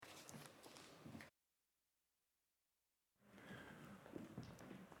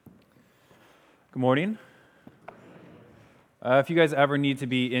Good morning. If you guys ever need to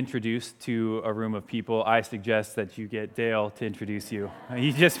be introduced to a room of people, I suggest that you get Dale to introduce you.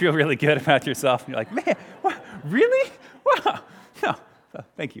 You just feel really good about yourself. You're like, man, what, really? Wow. No,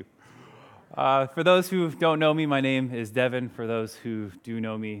 thank you. For those who don't know me, my name is Devin. For those who do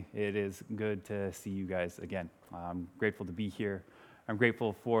know me, it is good to see you guys again. I'm grateful to be here. I'm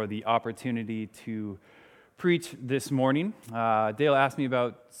grateful for the opportunity to preach this morning. Dale asked me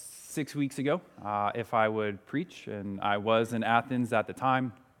about 6 weeks ago if I would preach, and I was in Athens at the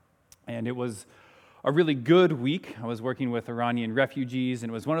time, and it was a really good week. I was working with Iranian refugees, and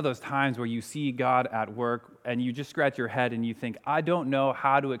it was one of those times where you see God at work, and you just scratch your head and you think, I don't know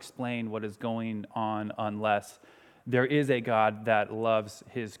how to explain what is going on unless there is a God that loves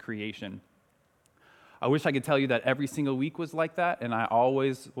his creation. I wish I could tell you that every single week was like that, and I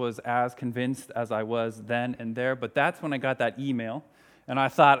always was as convinced as I was then and there, but that's when I got that email. And I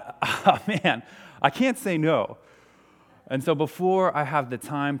thought, oh man, I can't say no. And so before I have the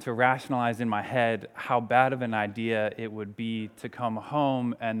time to rationalize in my head how bad of an idea it would be to come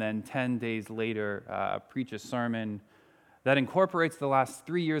home and then 10 days later preach a sermon that incorporates the last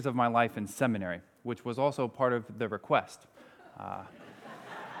 3 years of my life in seminary, which was also part of the request.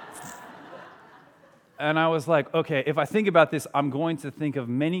 And I was like, okay, if I think about this, I'm going to think of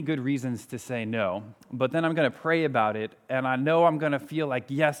many good reasons to say no, but then I'm going to pray about it, and I know I'm going to feel like,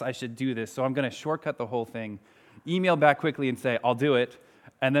 yes, I should do this, so I'm going to shortcut the whole thing, email back quickly and say, I'll do it,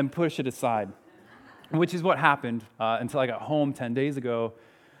 and then push it aside, which is what happened until I got home 10 days ago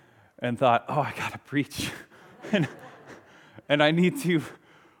and thought, oh, I got to preach. and I need to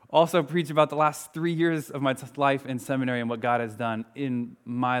also preach about the last 3 years of my life in seminary and what God has done in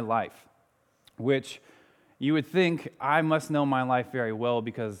my life, which you would think I must know my life very well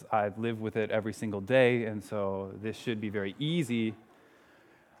because I live with it every single day, and so this should be very easy.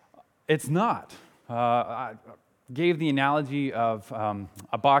 It's not. I gave the analogy of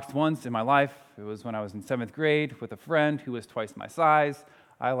I boxed once in my life. It was when I was in 7th grade with a friend who was twice my size.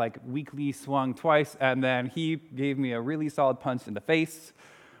 I weakly swung twice, and then he gave me a really solid punch in the face,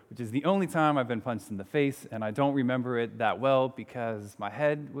 which is the only time I've been punched in the face, and I don't remember it that well because my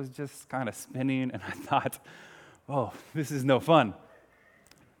head was just kind of spinning, and I thought, oh, this is no fun.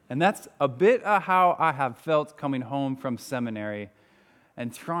 And that's a bit of how I have felt coming home from seminary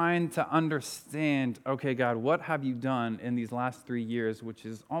and trying to understand, okay, God, what have you done in these last 3 years, which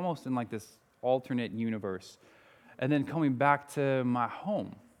is almost in this alternate universe, and then coming back to my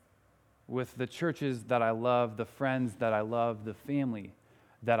home with the churches that I love, the friends that I love, the family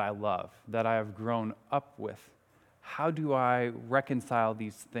that I love, that I have grown up with. How do I reconcile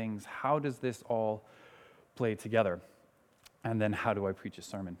these things? How does this all play together? And then how do I preach a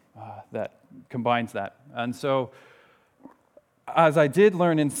sermon that combines that? And so, as I did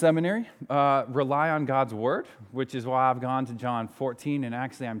learn in seminary, rely on God's word, which is why I've gone to John 14, and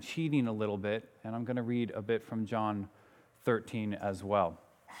actually I'm cheating a little bit, and I'm going to read a bit from John 13 as well.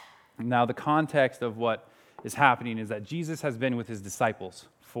 Now, the context of what is happening is that Jesus has been with his disciples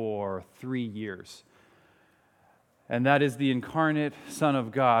for 3 years. And that is the incarnate Son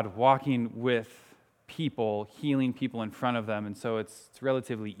of God walking with people, healing people in front of them. And so it's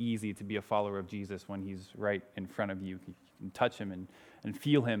relatively easy to be a follower of Jesus when he's right in front of you. You can touch him and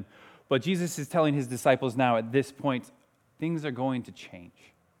feel him. But Jesus is telling his disciples now at this point, things are going to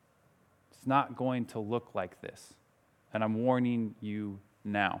change. It's not going to look like this. And I'm warning you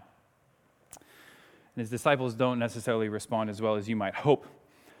now. And his disciples don't necessarily respond as well as you might hope.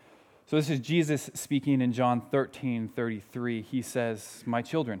 So this is Jesus speaking in John 13:33. He says, "My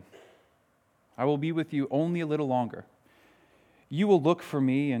children, I will be with you only a little longer. You will look for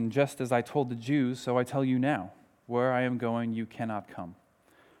me, and just as I told the Jews, so I tell you now, where I am going, you cannot come.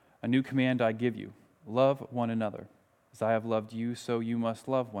 A new command I give you, love one another. As I have loved you, so you must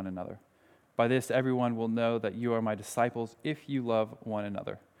love one another. By this everyone will know that you are my disciples if you love one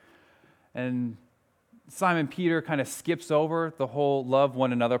another." And Simon Peter kind of skips over the whole love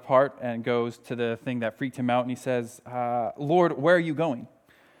one another part and goes to the thing that freaked him out, and he says, "Lord, where are you going?"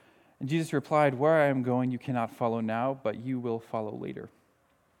 And Jesus replied, "Where I am going you cannot follow now, but you will follow later."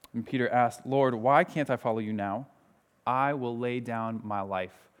 And Peter asked, "Lord, why can't I follow you now? I will lay down my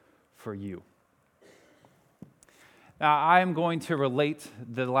life for you." Now, I am going to relate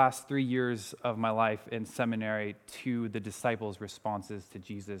the last 3 years of my life in seminary to the disciples' responses to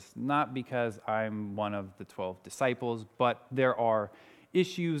Jesus, not because I'm one of the 12 disciples, but there are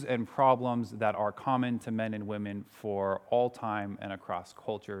issues and problems that are common to men and women for all time and across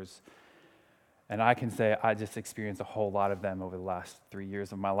cultures. And I can say I just experienced a whole lot of them over the last 3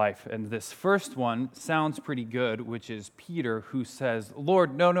 years of my life. And this first one sounds pretty good, which is Peter, who says,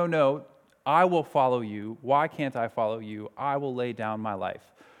 "Lord, no, I will follow you. Why can't I follow you? I will lay down my life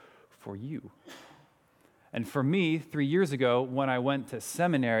for you. And for me, 3 years ago, when I went to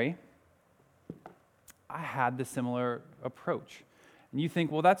seminary, I had the similar approach. And you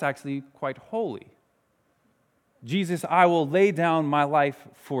think, well, that's actually quite holy. Jesus, I will lay down my life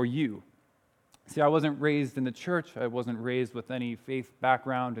for you. See, I wasn't raised in the church. I wasn't raised with any faith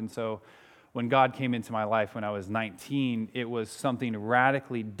background. And so when God came into my life when I was 19, it was something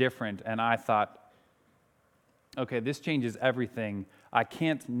radically different. And I thought, okay, this changes everything. I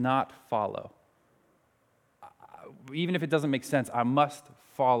can't not follow. Even if it doesn't make sense, I must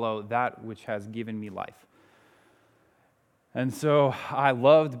follow that which has given me life. And so I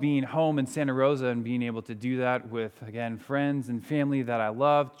loved being home in Santa Rosa and being able to do that with, again, friends and family that I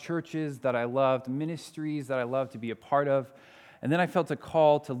loved, churches that I loved, ministries that I loved to be a part of. And then I felt a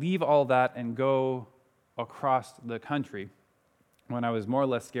call to leave all that and go across the country when I was more or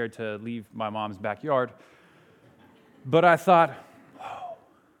less scared to leave my mom's backyard. But I thought, whoa,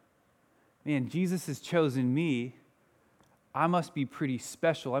 man, Jesus has chosen me. I must be pretty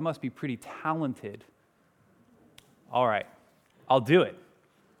special. I must be pretty talented. All right, I'll do it.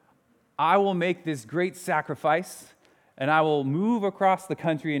 I will make this great sacrifice, and I will move across the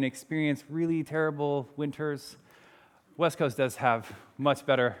country and experience really terrible winters. West Coast does have much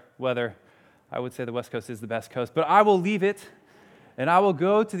better weather. I would say the West Coast is the best coast, but I will leave it, and I will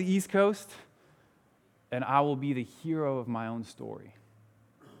go to the East Coast, and I will be the hero of my own story.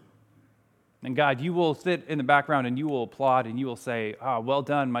 And God, you will sit in the background and you will applaud and you will say, well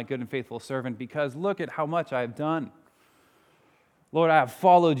done, my good and faithful servant, because look at how much I have done. Lord, I have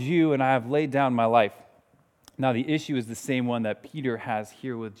followed you and I have laid down my life. Now, the issue is the same one that Peter has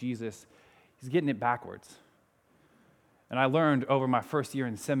here with Jesus. He's getting it backwards. And I learned over my first year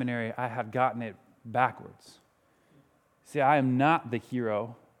in seminary, I had gotten it backwards. See, I am not the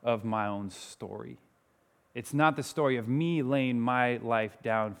hero of my own story. It's not the story of me laying my life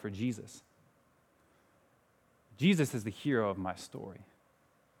down for Jesus. Jesus is the hero of my story.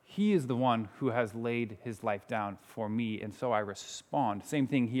 He is the one who has laid his life down for me, and so I respond. Same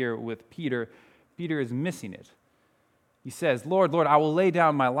thing here with Peter. Peter is missing it. He says, Lord, I will lay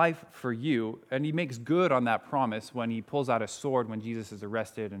down my life for you, and he makes good on that promise when he pulls out a sword when Jesus is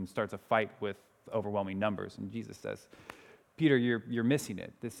arrested and starts a fight with overwhelming numbers. And Jesus says, Peter, you're missing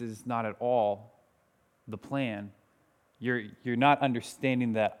it. This is not at all the plan. You're not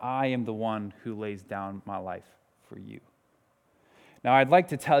understanding that I am the one who lays down my life for you. Now, I'd like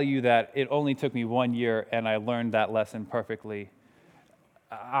to tell you that it only took me 1 year and I learned that lesson perfectly.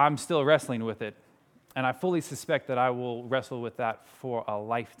 I'm still wrestling with it, and I fully suspect that I will wrestle with that for a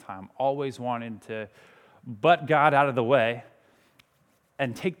lifetime, always wanting to butt God out of the way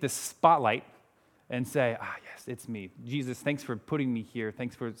and take the spotlight and say, yes, it's me. Jesus, thanks for putting me here.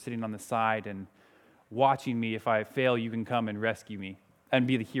 Thanks for sitting on the side and watching me. If I fail, you can come and rescue me and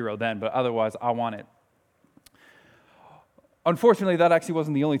be the hero then, but otherwise, I want it. Unfortunately, that actually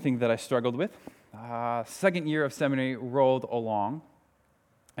wasn't the only thing that I struggled with. Second year of seminary rolled along,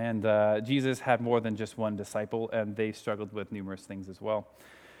 and Jesus had more than just one disciple, and they struggled with numerous things as well.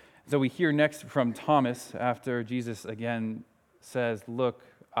 So we hear next from Thomas after Jesus again says, look,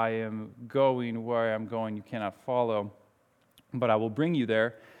 I am going where I am going, you cannot follow, but I will bring you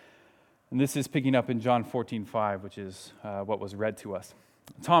there. And this is picking up in John 14:5, which is what was read to us.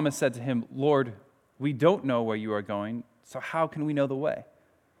 Thomas said to him, Lord, we don't know where you are going, so how can we know the way?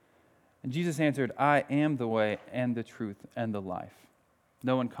 And Jesus answered, I am the way and the truth and the life.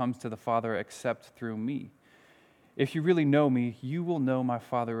 No one comes to the Father except through me. If you really know me, you will know my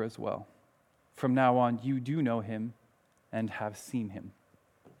Father as well. From now on, you do know him and have seen him.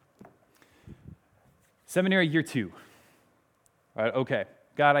 Seminary year 2. All right, okay.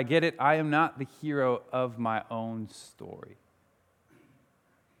 God, I get it. I am not the hero of my own story.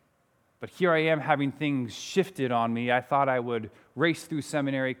 But here I am having things shifted on me. I thought I would race through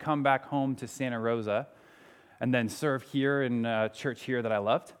seminary, come back home to Santa Rosa, and then serve here in a church here that I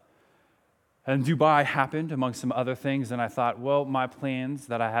loved. And Dubai happened, among some other things, and I thought, well, my plans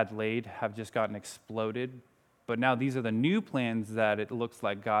that I had laid have just gotten exploded. But now these are the new plans that it looks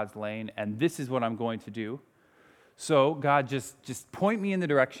like God's laying, and this is what I'm going to do. So God, just point me in the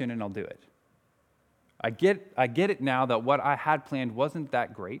direction and I'll do it. I get it now that what I had planned wasn't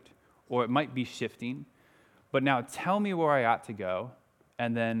that great, or it might be shifting, but now tell me where I ought to go,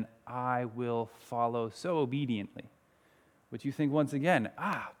 and then I will follow so obediently. Which you think, once again,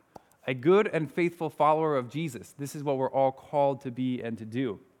 a good and faithful follower of Jesus. This is what we're all called to be and to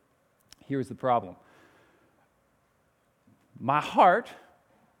do. Here's the problem. My heart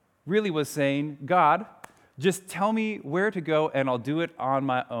really was saying, God, just tell me where to go, and I'll do it on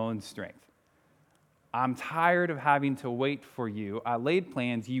my own strength. I'm tired of having to wait for you. I laid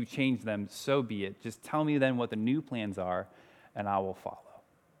plans, you changed them, so be it. Just tell me then what the new plans are, and I will follow.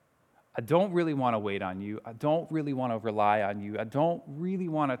 I don't really want to wait on you. I don't really want to rely on you. I don't really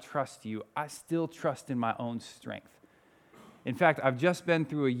want to trust you. I still trust in my own strength. In fact, I've just been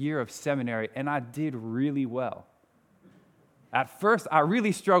through a year of seminary, and I did really well. At first, I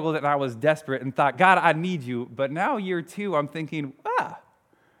really struggled, and I was desperate and thought, God, I need you. But now, year 2, I'm thinking,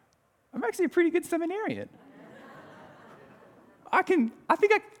 I'm actually a pretty good seminarian. I think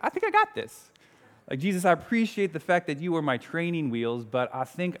I got this. Like, Jesus, I appreciate the fact that you were my training wheels, but I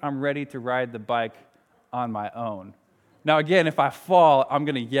think I'm ready to ride the bike on my own. Now, again, if I fall, I'm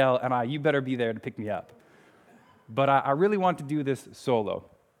going to yell, and you better be there to pick me up. But I really want to do this solo.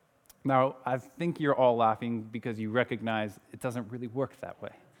 Now, I think you're all laughing because you recognize it doesn't really work that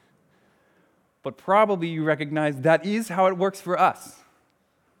way. But probably you recognize that is how it works for us.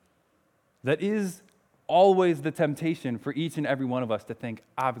 That is always the temptation for each and every one of us to think,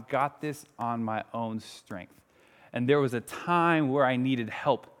 I've got this on my own strength. And there was a time where I needed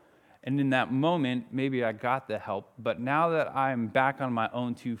help. And in that moment, maybe I got the help. But now that I'm back on my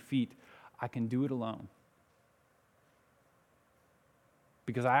own 2 feet, I can do it alone.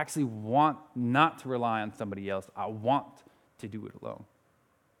 Because I actually want not to rely on somebody else. I want to do it alone.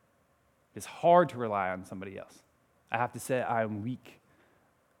 It's hard to rely on somebody else. I have to say I'm weak.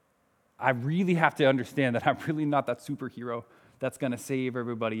 I really have to understand that I'm really not that superhero that's going to save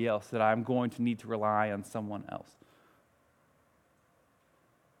everybody else, that I'm going to need to rely on someone else.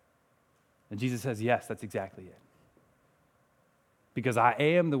 And Jesus says, yes, that's exactly it. Because I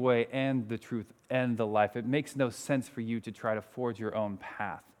am the way and the truth and the life. It makes no sense for you to try to forge your own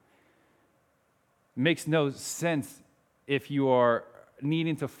path. It makes no sense if you are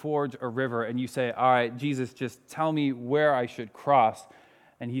needing to forge a river and you say, all right, Jesus, just tell me where I should cross.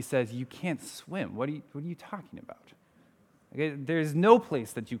 And he says, you can't swim. What are you talking about? Okay, there's no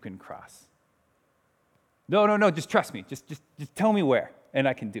place that you can cross. No, just trust me. Just tell me where, and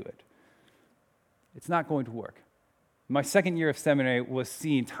I can do it. It's not going to work. My second year of seminary was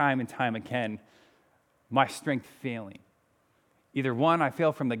seeing time and time again my strength failing. Either one, I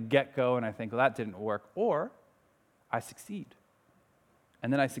fail from the get-go, and I think, well, that didn't work, or I succeed.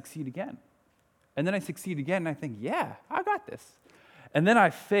 And then I succeed again. And then I succeed again, and I think, yeah, I got this. And then I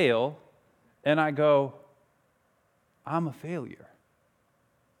fail, and I go, I'm a failure.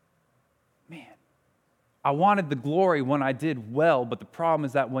 Man, I wanted the glory when I did well, but the problem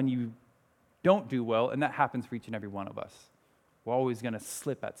is that when you don't do well, and that happens for each and every one of us, we're always going to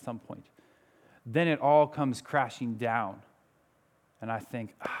slip at some point. Then it all comes crashing down, and I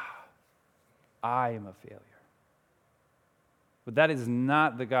think, I am a failure. But that is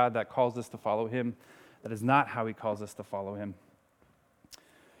not the God that calls us to follow him. That is not how he calls us to follow him.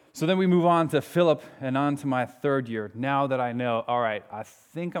 So then we move on to Philip and on to my third year. Now that I know, all right, I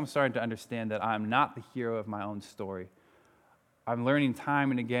think I'm starting to understand that I'm not the hero of my own story. I'm learning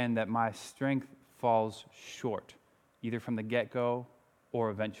time and again that my strength falls short, either from the get-go or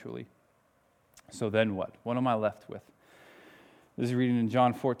eventually. So then what? What am I left with? This is reading in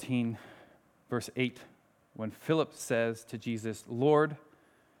John 14, verse 8, when Philip says to Jesus, Lord,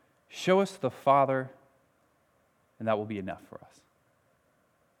 show us the Father, and that will be enough for us.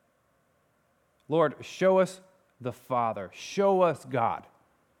 Lord, show us the Father. Show us God.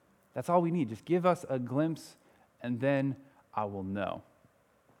 That's all we need. Just give us a glimpse, and then I will know.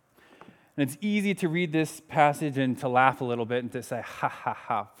 And it's easy to read this passage and to laugh a little bit and to say, ha, ha,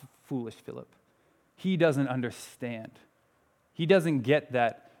 ha, foolish Philip. He doesn't understand. He doesn't get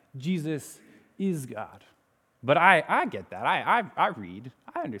that Jesus is God. But I get that. I read.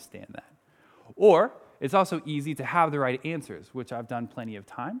 I understand that. Or it's also easy to have the right answers, which I've done plenty of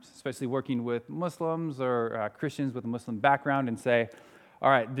times, especially working with Muslims or Christians with a Muslim background, and say, all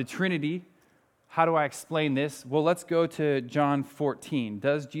right, the Trinity, how do I explain this? Well, let's go to John 14.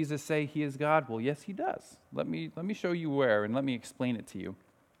 Does Jesus say he is God? Well, yes, he does. Let me show you where, and let me explain it to you.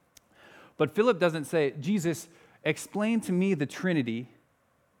 But Philip doesn't say, Jesus, explain to me the Trinity,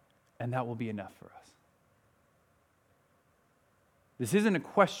 and that will be enough for us. This isn't a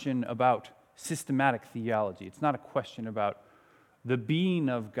question about systematic theology. It's not a question about the being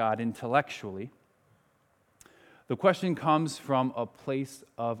of God intellectually. The question comes from a place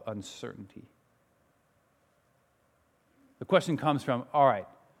of uncertainty. The question comes from, all right,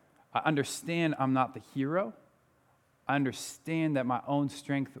 I understand I'm not the hero. I understand that my own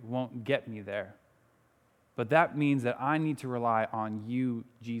strength won't get me there. But that means that I need to rely on you,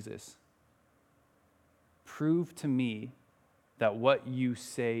 Jesus. Prove to me that what you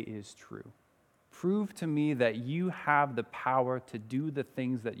say is true. prove to me that you have the power to do the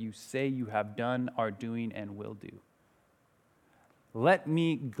things that you say you have done, are doing, and will do. Let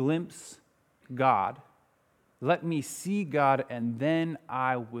me glimpse God. Let me see God, and then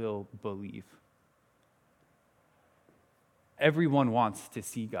I will believe. Everyone wants to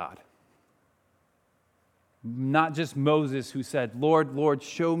see God. Not just Moses who said, Lord, Lord,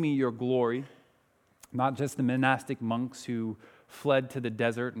 show me your glory. Not just the monastic monks who fled to the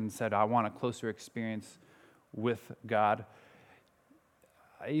desert and said, I want a closer experience with God.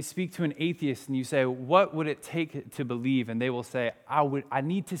 You speak to an atheist and you say, what would it take to believe? And they will say, I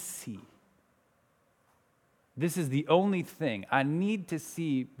need to see. This is the only thing. I need to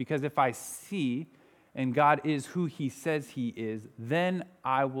see, because if I see and God is who he says he is, then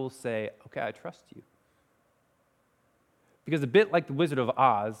I will say, okay, I trust you. Because a bit like the Wizard of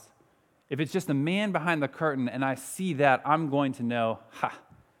Oz, if it's just a man behind the curtain and I see that, I'm going to know,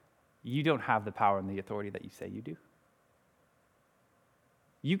 you don't have the power and the authority that you say you do.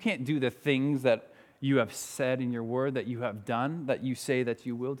 You can't do the things that you have said in your word, that you have done, that you say that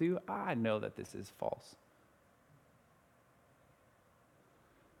you will do. I know that this is false.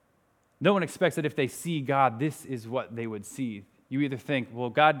 No one expects that if they see God, this is what they would see. You either think, well,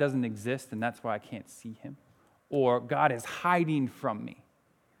 God doesn't exist and that's why I can't see him, or God is hiding from me.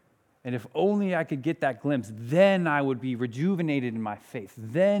 And if only I could get that glimpse, then I would be rejuvenated in my faith.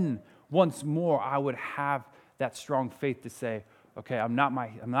 Then, once more, I would have that strong faith to say, okay, I'm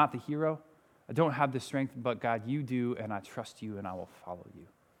not the hero. I don't have the strength, but God, you do, and I trust you, and I will follow you.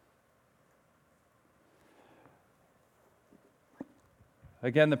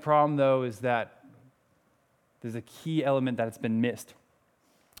 Again, the problem, though, is that there's a key element that has been missed.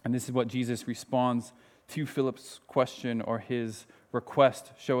 And this is what Jesus responds to Philip's question or his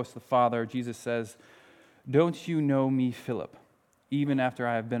request, show us the Father. Jesus says, don't you know me, Philip, even after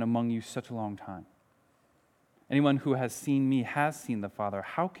I have been among you such a long time? Anyone who has seen me has seen the Father.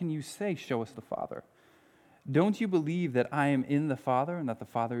 How can you say, show us the Father? Don't you believe that I am in the Father and that the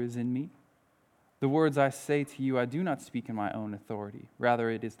Father is in me? The words I say to you, I do not speak in my own authority. Rather,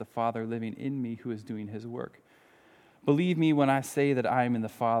 it is the Father living in me who is doing his work. Believe me when I say that I am in the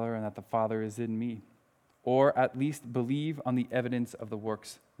Father and that the Father is in me. Or at least believe on the evidence of the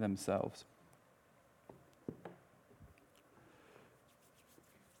works themselves.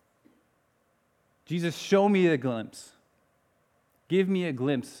 Jesus, show me a glimpse. Give me a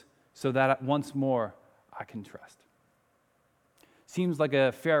glimpse so that once more I can trust. Seems like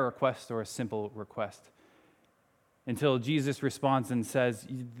a fair request or a simple request until Jesus responds and says,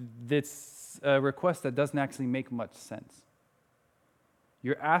 it's a request that doesn't actually make much sense.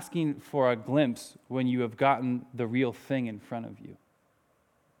 You're asking for a glimpse when you have gotten the real thing in front of you.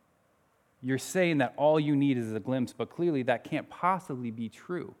 You're saying that all you need is a glimpse, but clearly that can't possibly be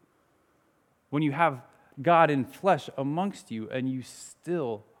true. When you have God in flesh amongst you and you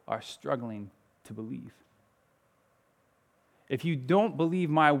still are struggling to believe. If you don't believe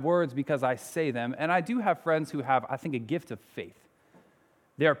my words because I say them, and I do have friends who have, I think, a gift of faith.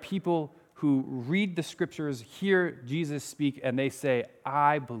 There are people who read the scriptures, hear Jesus speak, and they say,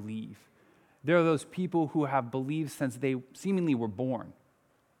 I believe. There are those people who have believed since they seemingly were born.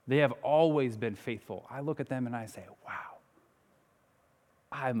 They have always been faithful. I look at them and I say, wow,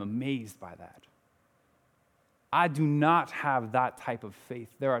 I'm amazed by that. I do not have that type of faith.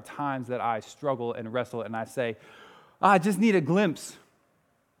 There are times that I struggle and wrestle and I say, I just need a glimpse.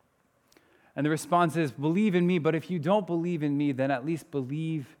 And the response is, believe in me, but if you don't believe in me, then at least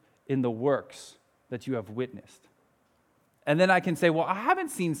believe in the works that you have witnessed. And then I can say, well, I haven't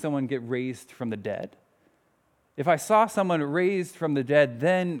seen someone get raised from the dead. If I saw someone raised from the dead,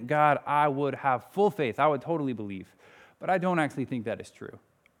 then, God, I would have full faith. I would totally believe. But I don't actually think that is true.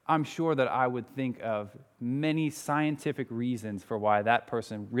 I'm sure that I would think of many scientific reasons for why that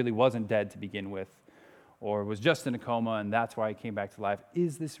person really wasn't dead to begin with, or was just in a coma and that's why he came back to life.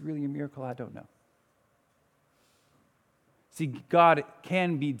 Is this really a miracle? I don't know. See, God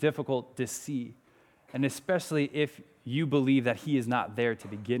can be difficult to see, and especially if you believe that he is not there to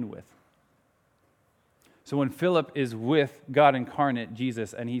begin with. So when Philip is with God incarnate,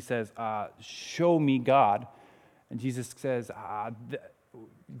 Jesus, and he says, show me God, and Jesus says,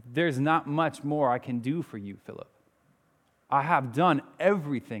 there's not much more I can do for you, Philip. I have done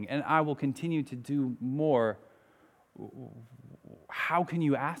everything, and I will continue to do more. How can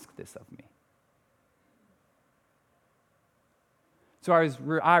you ask this of me? So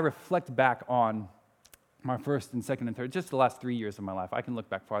I reflect back on my first and second and third, just the last 3 years of my life. I can look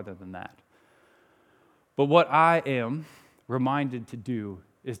back farther than that. But what I am reminded to do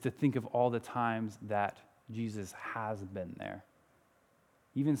is to think of all the times that Jesus has been there.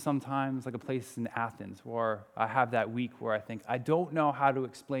 Even sometimes like a place in Athens where I have that week where I think, I don't know how to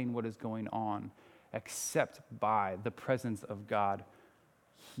explain what is going on except by the presence of God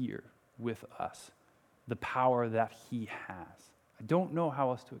here with us, the power that he has. I don't know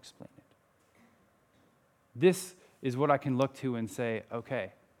how else to explain it. This is what I can look to and say,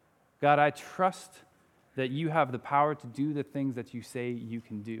 okay, God, I trust that you have the power to do the things that you say you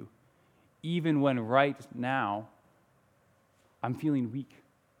can do, even when right now I'm feeling weak.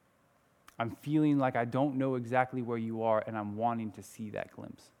 I'm feeling like I don't know exactly where you are, and I'm wanting to see that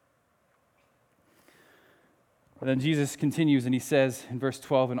glimpse. And then Jesus continues, and he says in verse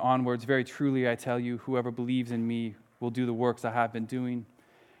 12 and onwards, very truly I tell you, whoever believes in me will do the works I have been doing,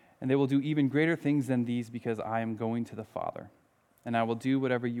 and they will do even greater things than these, because I am going to the Father. And I will do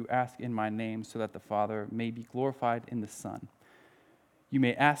whatever you ask in my name, so that the Father may be glorified in the Son. You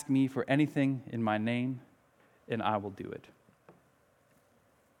may ask me for anything in my name, and I will do it.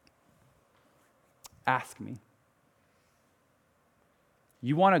 Ask me.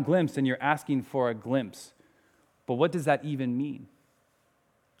 You want a glimpse, and you're asking for a glimpse. But what does that even mean?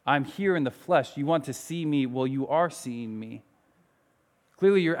 I'm here in the flesh. You want to see me? Well, you are seeing me.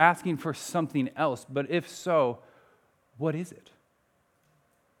 Clearly, you're asking for something else. But if so, what is it?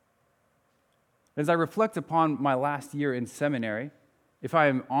 As I reflect upon my last year in seminary, if I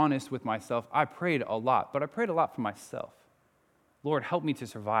am honest with myself, I prayed a lot, but I prayed a lot for myself. Lord, help me to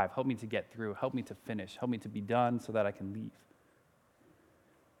survive, help me to get through, help me to finish, help me to be done so that I can leave.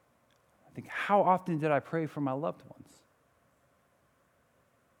 I think, how often did I pray for my loved ones?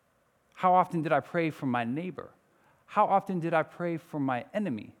 How often did I pray for my neighbor? How often did I pray for my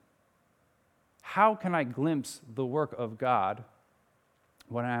enemy? How can I glimpse the work of God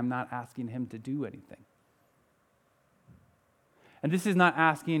when I am not asking him to do anything? And this is not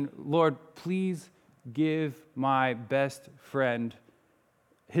asking, Lord, please give my best friend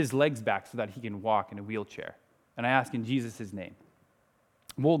his legs back so that he can walk in a wheelchair. And I ask in Jesus' name.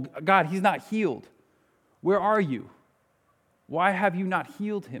 Well, God, he's not healed. Where are you? Why have you not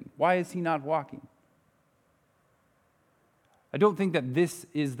healed him? Why is he not walking? I don't think that this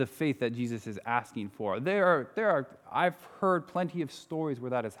is the faith that Jesus is asking for. I've heard plenty of stories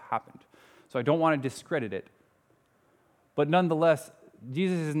where that has happened, so I don't want to discredit it. But nonetheless,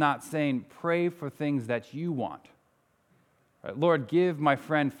 Jesus is not saying, pray for things that you want. Right? Lord, give my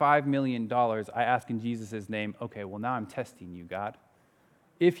friend $5 million. I ask in Jesus' name. Okay, well, now I'm testing you, God.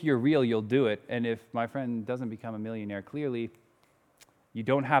 If you're real, you'll do it. And if my friend doesn't become a millionaire, clearly, you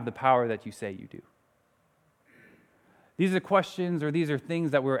don't have the power that you say you do. These are questions, or these are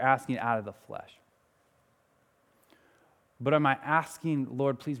things that we're asking out of the flesh. But am I asking,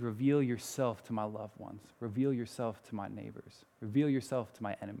 Lord, please reveal yourself to my loved ones. Reveal yourself to my neighbors. Reveal yourself to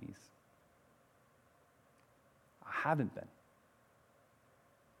my enemies. I haven't been.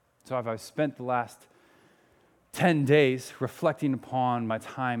 So I've spent the last 10 days reflecting upon my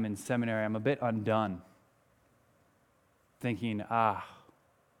time in seminary. I'm a bit undone. Thinking, I've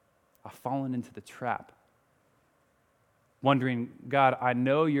fallen into the trap. Wondering, God, I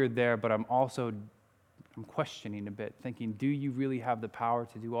know you're there, but I'm questioning a bit, thinking, do you really have the power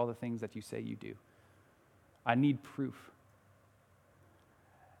to do all the things that you say you do? I need proof.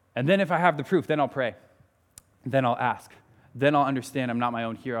 And then if I have the proof, then I'll pray. Then I'll ask. Then I'll understand I'm not my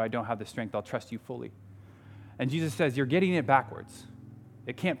own hero. I don't have the strength. I'll trust you fully. And Jesus says, you're getting it backwards.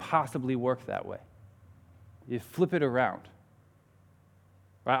 It can't possibly work that way. You flip it around.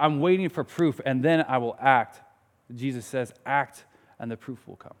 Right? I'm waiting for proof, and then I will act. Jesus says, act, and the proof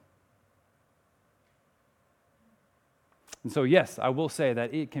will come. And so, yes, I will say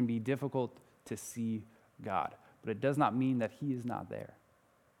that it can be difficult to see God, but it does not mean that he is not there.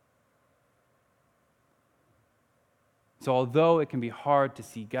 So although it can be hard to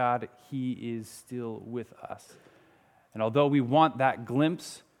see God, he is still with us. And although we want that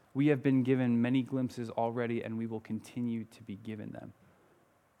glimpse, we have been given many glimpses already, and we will continue to be given them,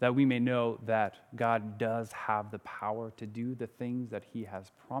 that we may know that God does have the power to do the things that he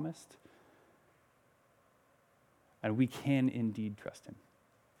has promised, and we can indeed trust him.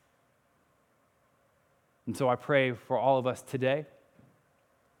 And so I pray for all of us today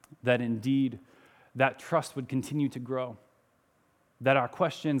that indeed that trust would continue to grow, that our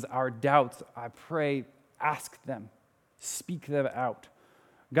questions, our doubts, I pray, ask them, speak them out.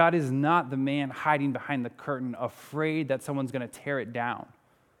 God is not the man hiding behind the curtain, afraid that someone's going to tear it down.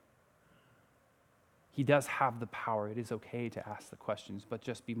 He does have the power. It is okay to ask the questions, but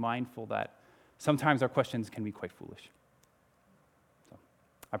just be mindful that sometimes our questions can be quite foolish. So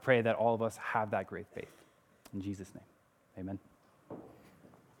I pray that all of us have that great faith. In Jesus' name, amen.